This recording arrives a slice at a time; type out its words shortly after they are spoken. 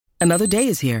Another day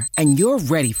is here, and you're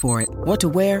ready for it. What to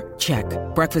wear? Check.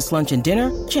 Breakfast, lunch, and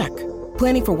dinner? Check.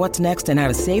 Planning for what's next and how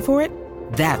to save for it?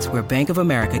 That's where Bank of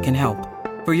America can help.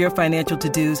 For your financial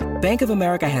to-dos, Bank of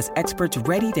America has experts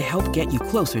ready to help get you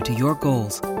closer to your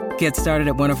goals. Get started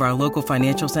at one of our local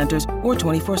financial centers or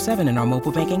 24/7 in our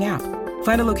mobile banking app.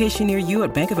 Find a location near you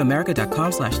at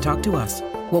bankofamerica.com/talktous.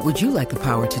 What would you like the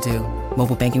power to do?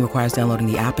 Mobile banking requires downloading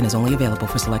the app and is only available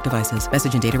for select devices.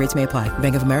 Message and data rates may apply.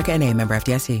 Bank of America N.A., member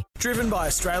FDIC. Driven by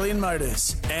Australian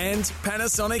Motors and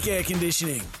Panasonic Air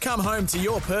Conditioning. Come home to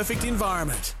your perfect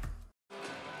environment.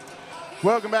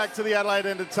 Welcome back to the Adelaide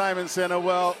Entertainment Centre.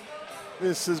 Well,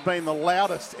 this has been the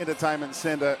loudest entertainment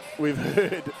centre we've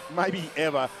heard, maybe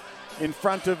ever, in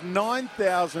front of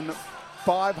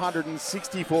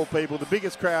 9,564 people, the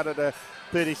biggest crowd at a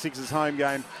 36ers home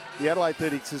game. The Adelaide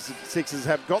 36ers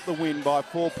have got the win by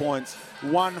 4 points,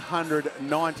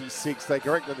 196. They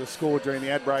corrected the score during the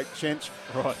ad break, Chench.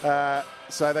 Right.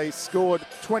 So they scored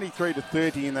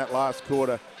 23-30 in that last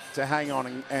quarter to hang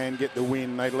on and get the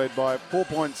win. They led by 4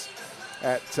 points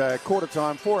at quarter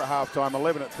time, 4 at half time,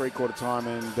 11 at three-quarter time,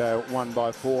 and won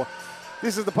by 4.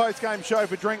 This is the post-game show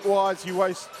for Drink Wise. You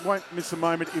won't miss a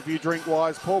moment if you drink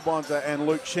Wise. Paul Bonza and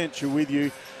Luke Schench are with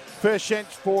you. First, Schench,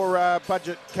 for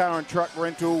budget car and truck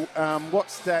rental, what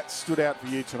stats stood out for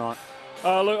you tonight?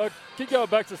 Look, I keep going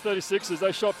back to 36ers.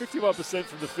 They shot 51%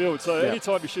 from the field, so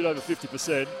anytime you shoot over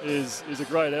 50% is a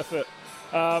great effort.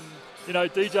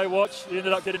 DJ Watch, he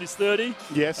ended up getting his 30.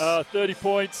 Yes. 30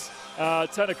 points.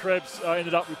 Tanner Krebs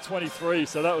ended up with 23,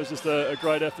 so that was just a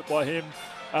great effort by him.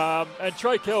 And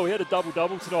Trey Kell, he had a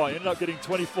double-double tonight. He ended up getting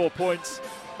 24 points,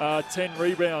 10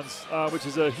 rebounds, which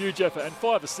is a huge effort, and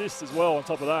 5 assists as well on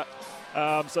top of that.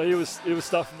 So he was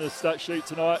stuffing the stat sheet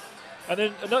tonight. And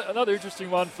then another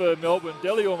interesting one for Melbourne,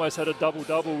 Delhi almost had a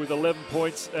double-double with 11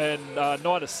 points and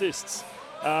 9 assists.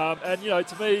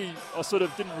 To me, I sort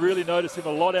of didn't really notice him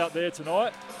a lot out there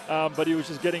tonight, but he was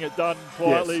just getting it done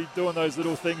quietly, doing those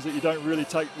little things that you don't really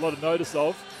take a lot of notice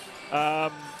of.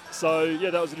 That was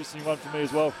an interesting one for me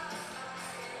as well.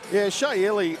 Yeah, Shea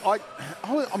Ellie,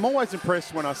 I'm always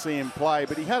impressed when I see him play,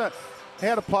 but he had a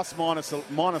minus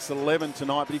 11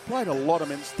 tonight, but he played a lot of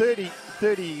minutes, 30,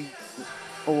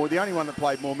 or the only one that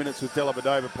played more minutes was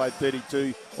Dellavedova, played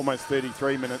 32, almost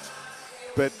 33 minutes.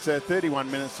 But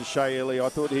 31 minutes to Shea Ellie. I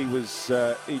thought he was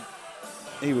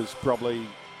probably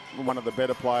one of the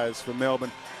better players for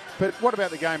Melbourne. But what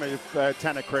about the game of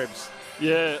Tanner Krebs?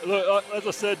 Yeah, look, as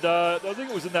I said, I think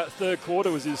it was in that third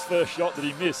quarter was his first shot that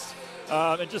he missed.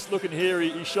 And just looking here,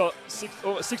 he shot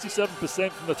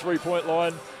 67% from the three-point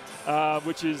line,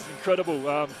 which is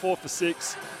incredible, 4 for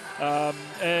 6.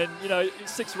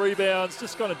 6 rebounds,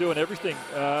 just kind of doing everything.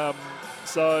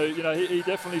 He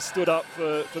definitely stood up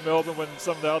for Melbourne when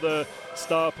some of the other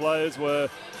star players were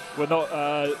not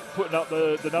putting up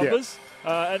the numbers.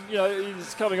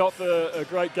 He's coming off a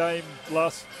great game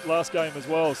last game as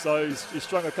well. So he's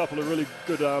strung a couple of really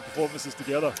good performances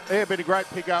together. Yeah, been a great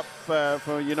pick-up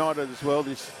for United as well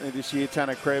this year,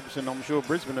 Tanner Krebs, and I'm sure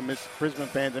Brisbane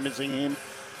fans are missing him.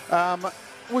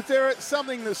 Was there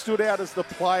something that stood out as the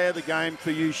player of the game for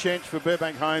you, Schench, for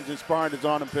Burbank Homes, inspiring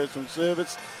design and personal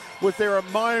service? Was there a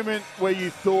moment where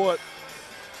you thought,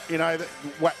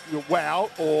 wow,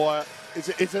 or is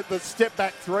it the step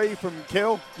back three from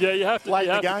Kell? Yeah, you have to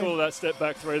call that step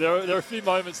back three. There are a few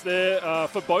moments there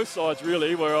for both sides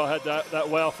really where I had that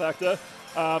wow factor,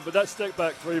 but that step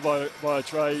back three by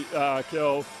Trey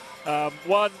Kell.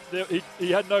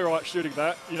 He had no right shooting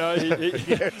that.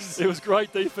 Yes. It was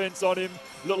great defense on him.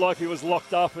 Looked like he was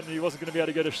locked up and he wasn't going to be able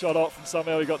to get a shot off, and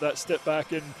somehow he got that step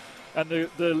back and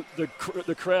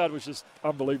the crowd was just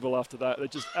unbelievable after that. They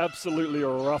just absolutely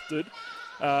erupted.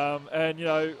 I've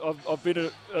been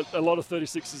at a lot of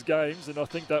 36ers games, and I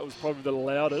think that was probably the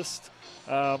loudest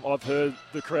I've heard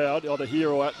the crowd, either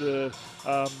here or at the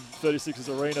 36ers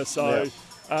arena. So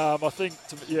I think,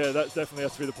 that definitely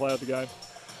has to be the player of the game.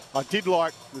 I did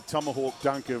like the tomahawk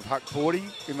dunk of Huck Porty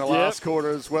in the last quarter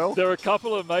as well. There are a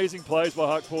couple of amazing plays by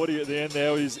Huck Porty at the end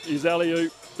there. His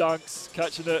alley-oop dunks,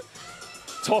 catching it,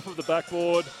 top of the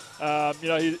backboard.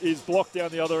 He's blocked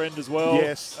down the other end as well.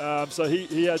 Yes. So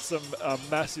he had some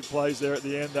massive plays there at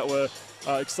the end that were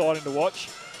exciting to watch.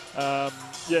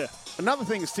 Another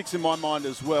thing that sticks in my mind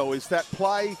as well is that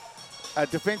play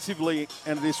defensively,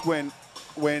 and this when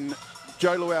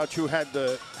Joe Luau-Chu had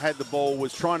the ball,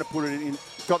 was trying to put it in,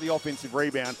 got the offensive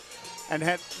rebound, and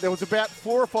there was about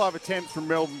 4 or 5 attempts from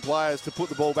Melbourne players to put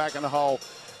the ball back in the hole.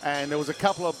 And there was a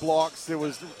couple of blocks. There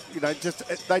was,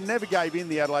 they never gave in,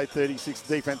 the Adelaide 36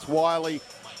 defence. Wiley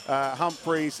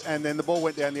Humphreys, and then the ball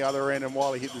went down the other end, and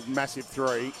Wiley hit this massive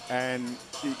three, and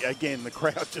again, the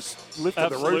crowd just lifted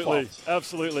the roof off.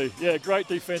 Absolutely. Yeah, great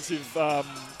defensive moment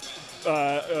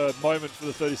for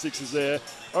the 36ers there.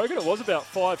 I reckon it was about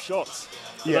 5 shots.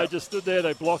 Yeah. They just stood there,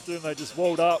 they blocked him, they just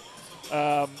walled up,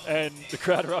 and the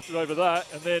crowd erupted over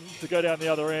that. And then to go down the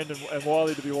other end and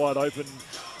Wiley to be wide open,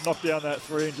 knock down that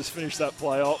three and just finish that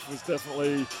play off was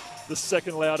definitely the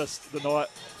second loudest of the night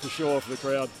for sure for the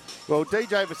crowd. Well,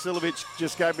 DJ Vasiljevic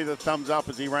just gave me the thumbs up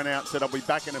as he ran out and said, I'll be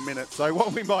back in a minute. So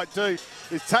what we might do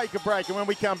is take a break, and when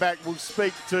we come back, we'll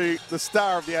speak to the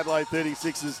star of the Adelaide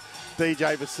 36ers,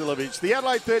 DJ Vasiljevic. The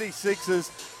Adelaide 36ers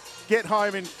get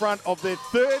home in front of their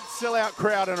third sellout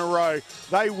crowd in a row.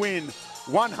 They win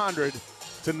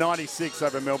 100-96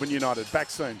 over Melbourne United. Back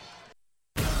soon.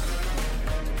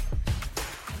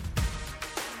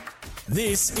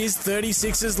 This is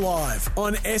 36ers Live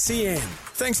on SEN.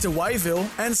 Thanks to Wayville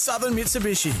and Southern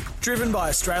Mitsubishi. Driven by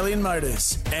Australian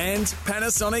Motors and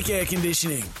Panasonic Air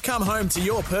Conditioning. Come home to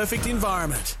your perfect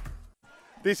environment.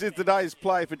 This is today's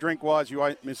play for Drink Wise. You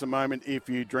won't miss a moment if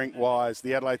you drink wise.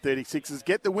 The Adelaide 36ers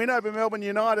get the win over Melbourne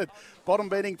United. Bottom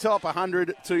beating top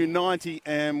 100-90,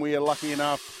 and we are lucky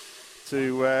enough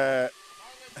to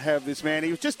have this man. He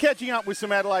was just catching up with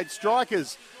some Adelaide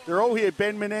strikers. They're all here.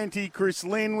 Ben Menenti, Chris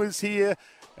Lynn was here.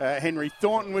 Henry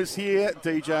Thornton was here.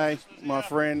 DJ, my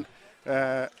friend.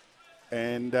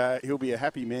 And he'll be a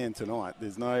happy man tonight.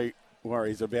 There's no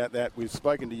worries about that. We've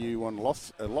spoken to you on a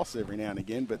loss every now and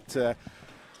again, but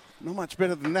not much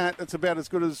better than that. That's about as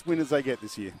good as win as they get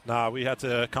this year. No, we had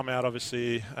to come out,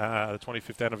 obviously, the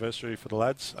 25th anniversary for the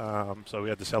lads. So we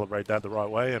had to celebrate that the right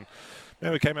way. And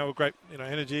we came out with great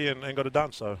energy and got it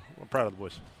done. So I'm proud of the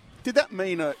boys. Did that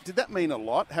mean a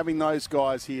lot, having those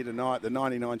guys here tonight, the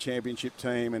 99 championship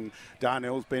team, and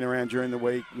Darnell's been around during the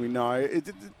week, we know.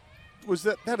 Was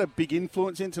that a big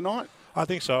influence in tonight? I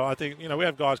think so. I think, we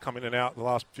have guys coming in and out the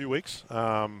last few weeks.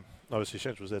 Obviously,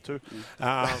 Shench was there too.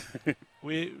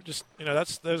 We just,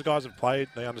 those guys have played.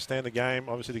 They understand the game.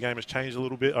 Obviously, the game has changed a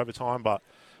little bit over time, but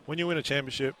when you win a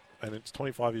championship and it's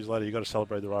 25 years later, you've got to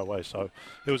celebrate the right way. So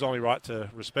it was only right to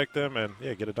respect them and,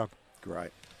 get it done. Great.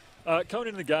 Coming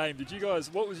into the game,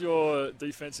 what was your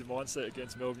defensive mindset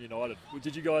against Melbourne United?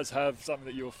 Did you guys have something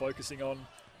that you were focusing on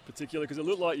particularly? Because it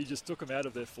looked like you just took them out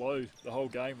of their flow the whole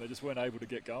game. They just weren't able to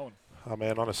get going. Oh,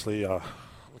 man, honestly, we'll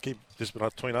keep this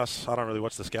between us. I don't really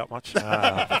watch the scout much.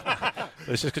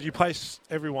 It's just because you place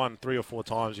everyone 3 or 4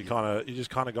 times, you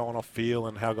just kind of going off feel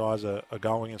and how guys are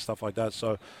going and stuff like that.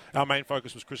 So our main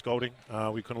focus was Chris Golding.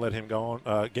 We couldn't let him go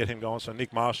on, get him going. So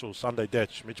Nick Marshall, Sunday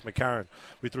Detch, Mitch McCarron,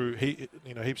 we threw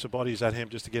heaps of bodies at him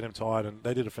just to get him tired, and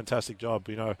they did a fantastic job.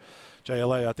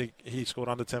 JLA, I think he scored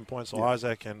under 10 points. So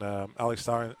Isaac and Alex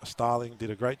Starling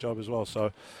did a great job as well.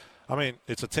 So,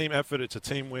 it's a team effort. It's a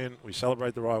team win. We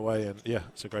celebrate the right way, and,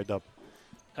 it's a great dub.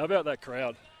 How about that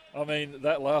crowd?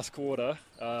 That last quarter,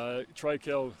 Trey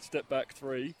Kell step back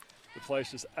 3, the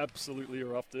place just absolutely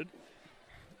erupted.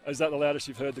 Is that the loudest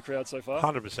you've heard the crowd so far?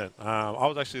 100%. I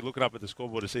was actually looking up at the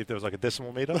scoreboard to see if there was like a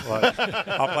decimal meter.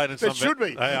 I played in some. It should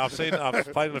be. I've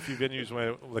played in a few venues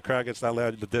where the crowd gets that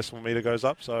loud, the decimal meter goes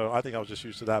up. So I think I was just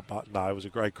used to that. But no, it was a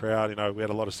great crowd. We had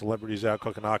a lot of celebrities out.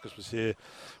 Kokonakis was here.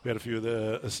 We had a few of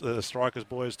the Strikers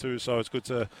boys too. So it's good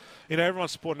to,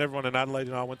 everyone's supporting everyone in Adelaide.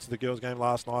 I went to the girls' game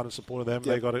last night and supported them.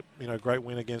 Yep. They got a great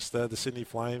win against the Sydney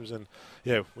Flames, and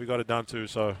we got it done too.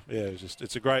 So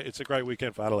it's a great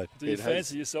weekend for Adelaide. Do you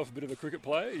fancy yourself a bit of a cricket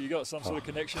player? You got some sort of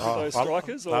connection with those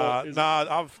strikers?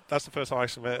 That's the first time I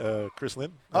actually met Chris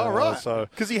Lynn. Oh, right.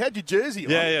 Because he had your jersey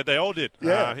on. Yeah, they all did.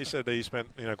 Yeah. He said that he spent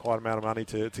quite an amount of money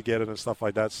to get it and stuff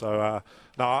like that. So,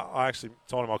 I actually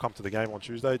told him I'll come to the game on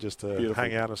Tuesday just to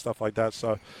hang out and stuff like that.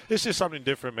 So it's just something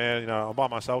different, man. I'm by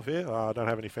myself here. I don't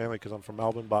have any family because I'm from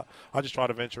Melbourne, but I just try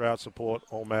to venture out, support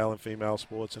all male and female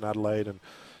sports in Adelaide, and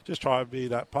just try to be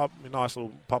that nice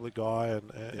little public guy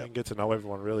and get to know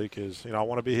everyone really, because I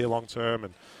want to be here long term,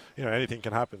 and anything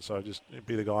can happen. So just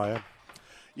be the guy I am.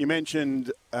 You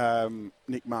mentioned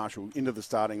Nick Marshall into the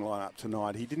starting lineup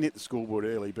tonight. He didn't hit the scoreboard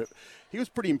early, but he was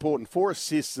pretty important. 4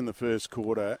 assists in the first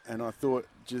quarter, and I thought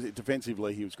just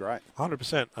defensively he was great.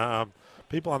 100%.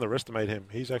 People underestimate him.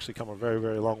 He's actually come a very,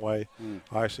 very long way.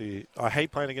 I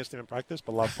hate playing against him in practice,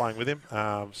 but love playing with him.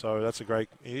 So that's a great.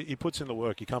 He puts in the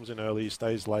work. He comes in early. He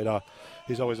stays later.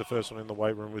 He's always the first one in the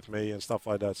weight room with me and stuff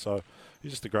like that. So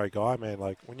he's just a great guy, man.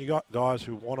 Like when you got guys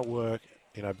who want to work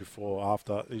before,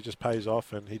 after. He just pays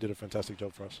off, and he did a fantastic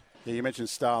job for us. Yeah, you mentioned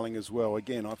Starling as well.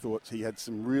 Again, I thought he had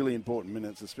some really important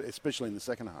minutes, especially in the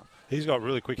second half. He's got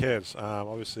really quick hands.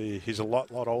 Obviously, he's a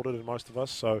lot older than most of us,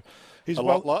 so he's a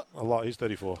lot. He's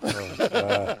 34, something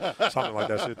like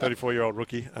that. So 34-year-old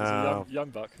rookie. He's a young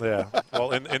buck. Yeah.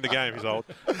 Well, in the game, he's old.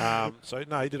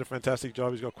 He did a fantastic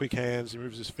job. He's got quick hands. He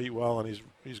moves his feet well, and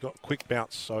he's got quick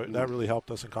bounce. So that really helped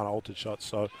us and kind of altered shots.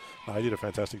 So he did a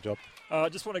fantastic job. I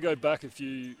just want to go back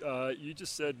you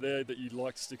just said there that you'd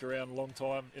like to stick around a long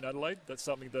time in Adelaide. That's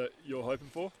something that you're hoping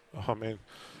for? Oh, man.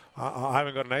 I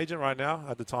haven't got an agent right now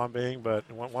at the time being, but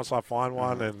once I find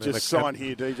one... and just sign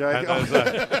here,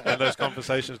 DJ. And those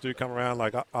conversations do come around.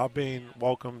 Like, I've been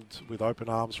welcomed with open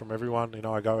arms from everyone.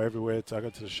 I go everywhere. I go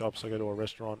to the shops. I go to a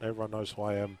restaurant. Everyone knows who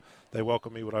I am. They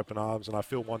welcome me with open arms, and I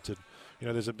feel wanted.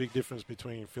 There's a big difference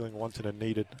between feeling wanted and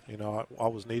needed. I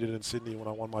was needed in Sydney when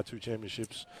I won my 2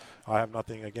 championships. I have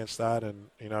nothing against that, and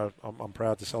I'm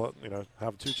proud to sell it.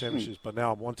 Have 2 championships, but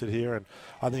now I'm wanted here, and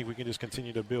I think we can just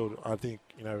continue to build. I think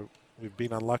we've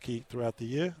been unlucky throughout the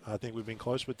year. I think we've been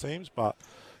close with teams, but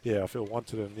I feel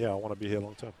wanted, and I want to be here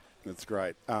long term. That's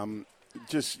great.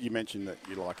 You mentioned that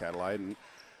you like Adelaide, and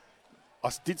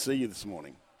I did see you this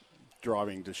morning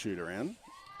driving to shoot around,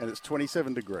 and it's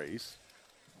 27 degrees.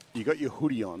 You got your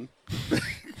hoodie on.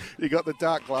 You got the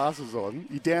dark glasses on.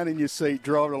 You're down in your seat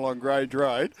driving along Grange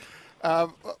Road.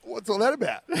 What's all that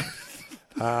about?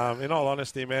 In all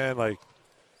honesty, man,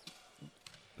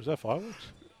 was that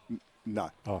fireworks?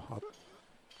 No. Oh.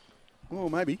 Well,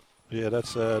 maybe. Yeah,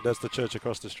 that's the church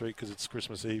across the street because it's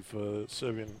Christmas Eve for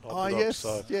Serbian Orthodox.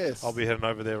 Yes. I'll be heading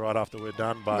over there right after we're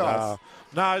done. But nice.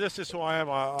 No, that's just who I am.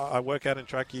 I work out in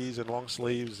trackies and long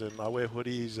sleeves, and I wear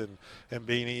hoodies and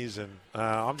beanies, and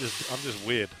I'm just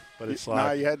weird. But it's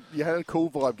you had a cool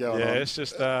vibe going on. Yeah, it's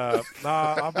just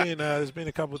I've been there's been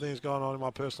a couple of things going on in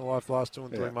my personal life the last 2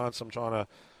 and 3 months. I'm trying to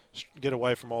get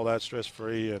away from all that, stress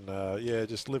free, and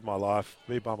just live my life,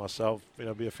 be by myself,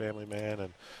 be a family man,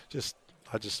 and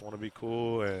I just want to be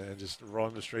cool and just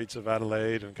roam the streets of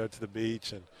Adelaide and go to the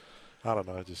beach and, I don't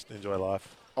know, just enjoy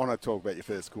life. I want to talk about your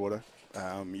first quarter.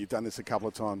 You've done this a couple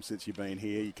of times since you've been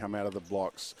here. You come out of the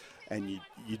blocks and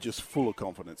you're just full of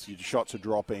confidence. Your shots are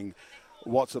dropping.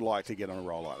 What's it like to get on a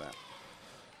roll like that?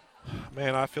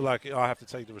 Man, I feel like I have to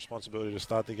take the responsibility to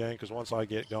start the game because once I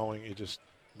get going,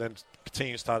 then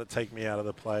teams start to take me out of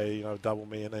the play, double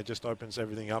me, and it just opens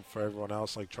everything up for everyone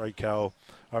else. Like Trey Kell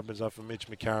opens up for Mitch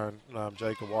McCarron,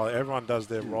 Jacob Wiley. Everyone does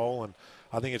their role, and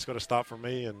I think it's got to start from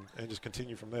me and just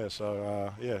continue from there.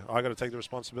 So, I got to take the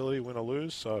responsibility, win or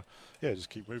lose. So, just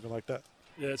keep moving like that.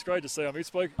 Yeah, it's great to see. We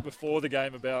spoke before the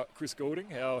game about Chris Goulding,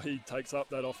 how he takes up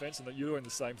that offense, and that you're doing the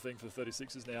same thing for the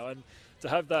 36ers now. And to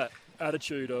have that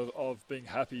attitude of being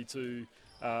happy to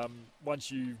once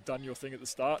you've done your thing at the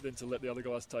start, then to let the other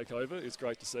guys take over, it's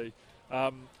great to see.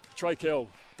 Trey Kell,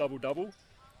 double-double.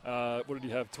 What did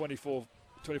he have? 24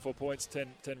 points, 10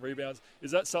 rebounds. Is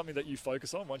that something that you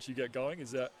focus on once you get going?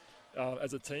 Is that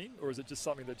as a team, or is it just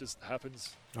something that just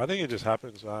happens? I think it just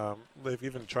happens. They've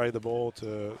given Trey the ball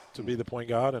to be the point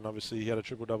guard, and obviously he had a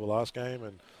triple-double last game,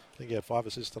 and I think he had 5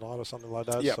 assists tonight or something like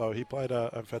that. Yep. So he played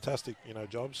a fantastic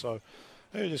job. So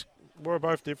we're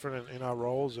both different in our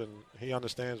roles, and he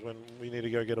understands when we need to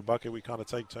go get a bucket, we kind of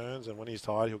take turns, and when he's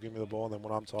tired, he'll give me the ball, and then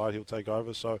when I'm tired, he'll take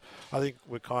over. So I think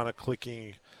we're kind of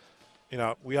clicking.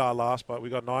 We are last, but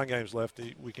we've got 9 games left.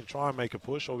 We can try and make a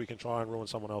push, or we can try and ruin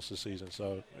someone else's season.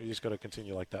 So we just got to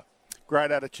continue like that.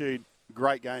 Great attitude.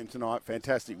 Great game tonight.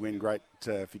 Fantastic win. Great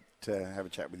to have a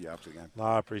chat with you after the game. No,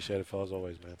 I appreciate it, fellas,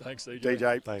 always, man. Thanks, DJ.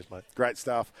 DJ. Thanks, mate. Great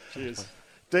stuff. Cheers.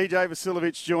 DJ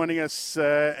Vasiljevic joining us,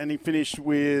 and he finished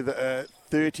with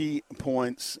 30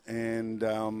 points. And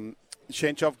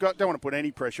Shench, don't want to put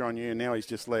any pressure on you, and now he's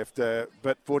just left.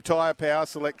 But for Tyre Power,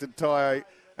 selected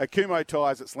Kumo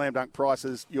tyres at Slam Dunk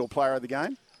prices, your player of the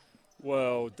game?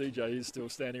 Well, DJ is still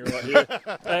standing right here.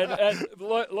 and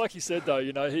like you said, though,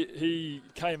 he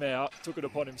came out, took it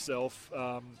upon himself.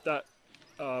 That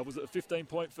was it a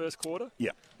 15-point first quarter?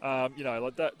 Yeah.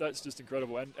 That's just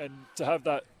incredible. And to have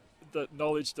that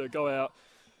knowledge to go out,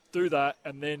 do that,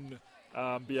 and then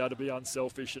be able to be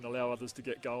unselfish and allow others to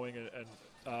get going.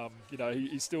 And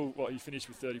he's still, he finished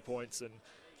with 30 points. And,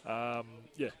 I'm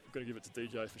going to give it to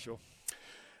DJ for sure.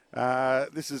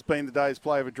 This has been the day's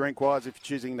play of a Drink Wise. If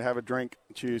you're choosing to have a drink,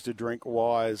 choose to drink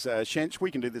wise. Shench,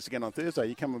 we can do this again on Thursday.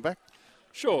 You coming back?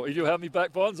 Sure, if you have me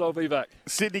back, Bonds, I'll be back.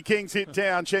 Sydney Kings hit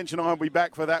town. Chench and I will be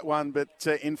back for that one. But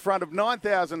in front of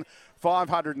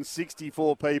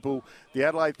 9,564 people, the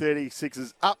Adelaide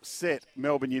 36ers upset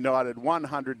Melbourne United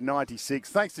 196.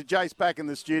 Thanks to Jace back in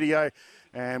the studio.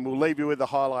 And we'll leave you with the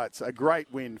highlights. A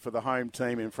great win for the home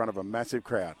team in front of a massive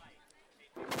crowd.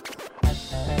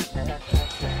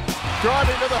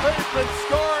 Driving to the hoop and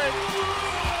scoring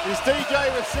is DJ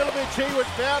Vasiljevic. He was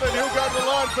fouled and he'll go to the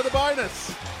line for the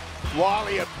bonus.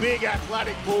 Wiley, a big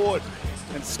athletic board.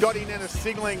 And Scotty Nennis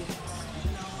signaling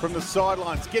from the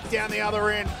sidelines. Get down the other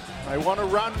end. They want to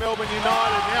run Melbourne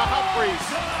United. Now Humphries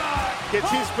gets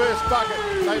his first bucket.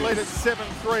 They lead at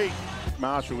 7-3.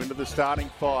 Marshall into the starting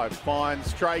five.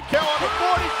 Finds Trey Kell on the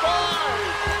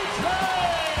 45.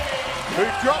 Who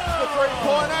drops the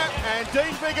three-pointer. And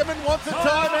Dean Bigerman wants a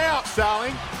timeout.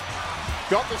 Starling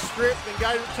got the strip, then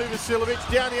gave it to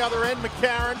Vasiljevic. Down the other end,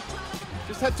 McCarron.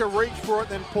 Just had to reach for it,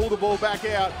 then pull the ball back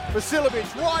out.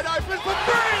 Vasiljevic wide open for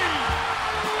three!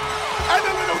 And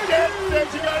a little dance there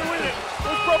to go with it. It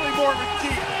was probably more of a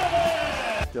kick.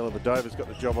 Dellavedova's got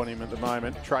the job on him at the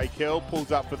moment. Trey Kell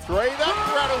pulls up for three. That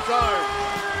rattles home.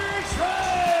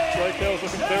 Trey Kell's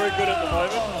looking very good at the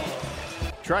moment.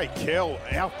 Trey Kell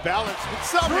out-balanced, but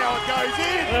somehow it goes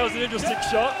in. That was an interesting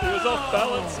shot. He was off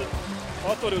balance, and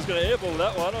I thought he was going to airball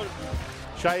that one.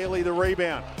 Shea Ili the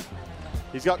rebound.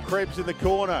 He's got Krebs in the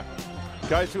corner.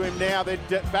 Goes to him now, then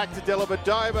back to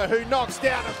Dellavedova, who knocks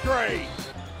down a three.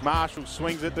 Marshall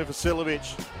swings it to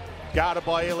Vasiljevic. Guarded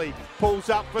by Ili. Pulls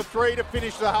up for three to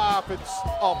finish the half. It's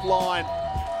offline.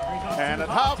 And at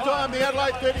halftime, the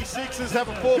Adelaide 36ers have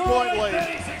a 4-point lead.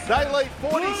 They lead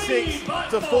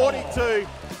 46-42.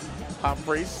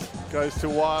 Humphries goes to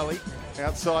Wiley.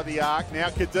 Outside the arc. Now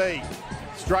Kadee.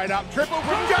 Straight up triple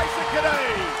from Jason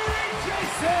Kadee.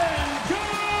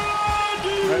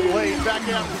 That lead back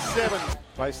out to 7.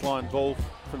 Baseline ball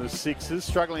from the Sixers,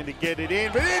 struggling to get it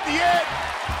in, but in the end,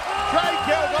 Trey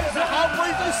Kell got it to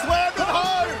Humphries and slammed it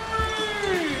home.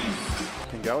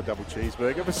 Can go a double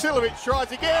cheeseburger. Vasiljevic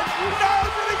tries again,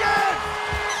 nails it again.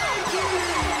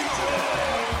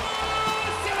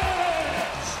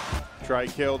 Trey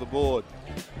Kell the board,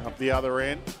 up the other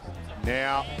end.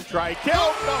 Now Trey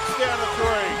Kell knocks down a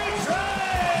three.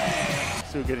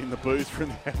 Still getting the boos from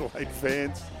the Adelaide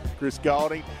fans. Chris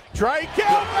Golding. Trey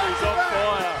Kell goes on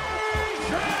fire.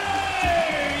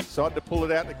 Decided to pull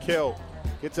it out to Kell.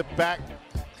 Gets it back.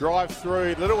 Drives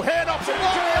through. Little head off the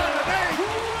ball underneath.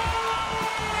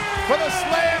 For the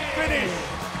slam finish.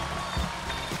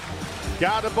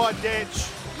 Guarded by Dench.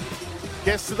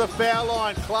 Gets to the foul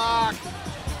line. Clark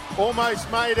almost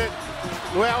made it.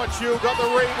 Luau-Achil got the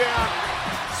rebound.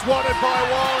 Swatted by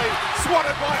Wiley.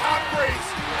 Swatted by Humphries.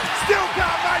 Still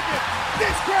can't make it.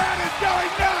 This crowd is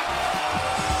going nuts.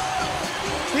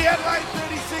 The Adelaide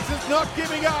 36ers not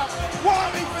giving up.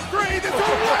 Wiley for three. This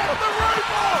will wrap the roof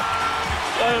off.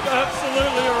 They have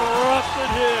absolutely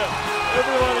erupted here.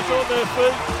 Everyone is on their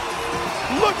feet.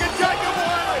 Look at Jacob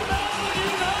Wiley.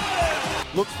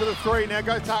 Looks for the three. Now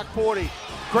goes Tark-Porty.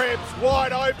 Krebs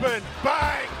wide open.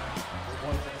 Bang.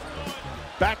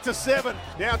 Back to 7.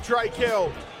 Now Trey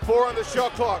Kell. 4 on the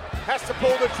shot clock. Has to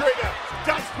pull the trigger.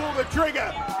 Does pull the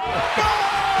trigger.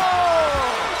 Goal!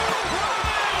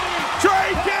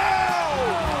 Trey Kell!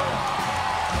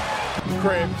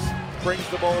 Krebs brings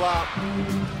the ball up.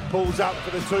 Pulls up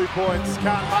for the 2 points.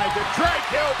 Can't make it. Trey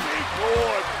Kell, big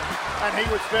board. And he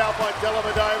was fouled by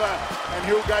Dellavedova. And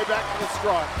he'll go back to the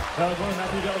strike.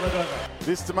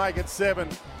 This to make it 7.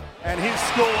 And his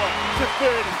score to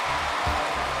 30.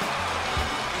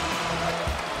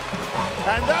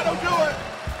 And that'll do it.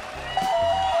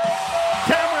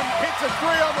 Cameron hits a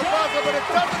 3 on the buzzer, but it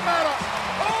doesn't matter.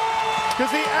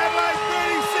 Because the Adelaide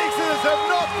 36ers have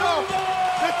knocked off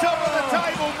the top of the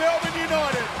table, Melbourne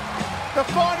United. The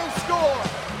final score,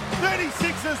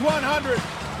 36ers 100.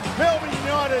 Melbourne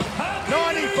United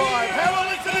 95. Have a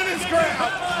listen to this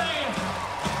crowd.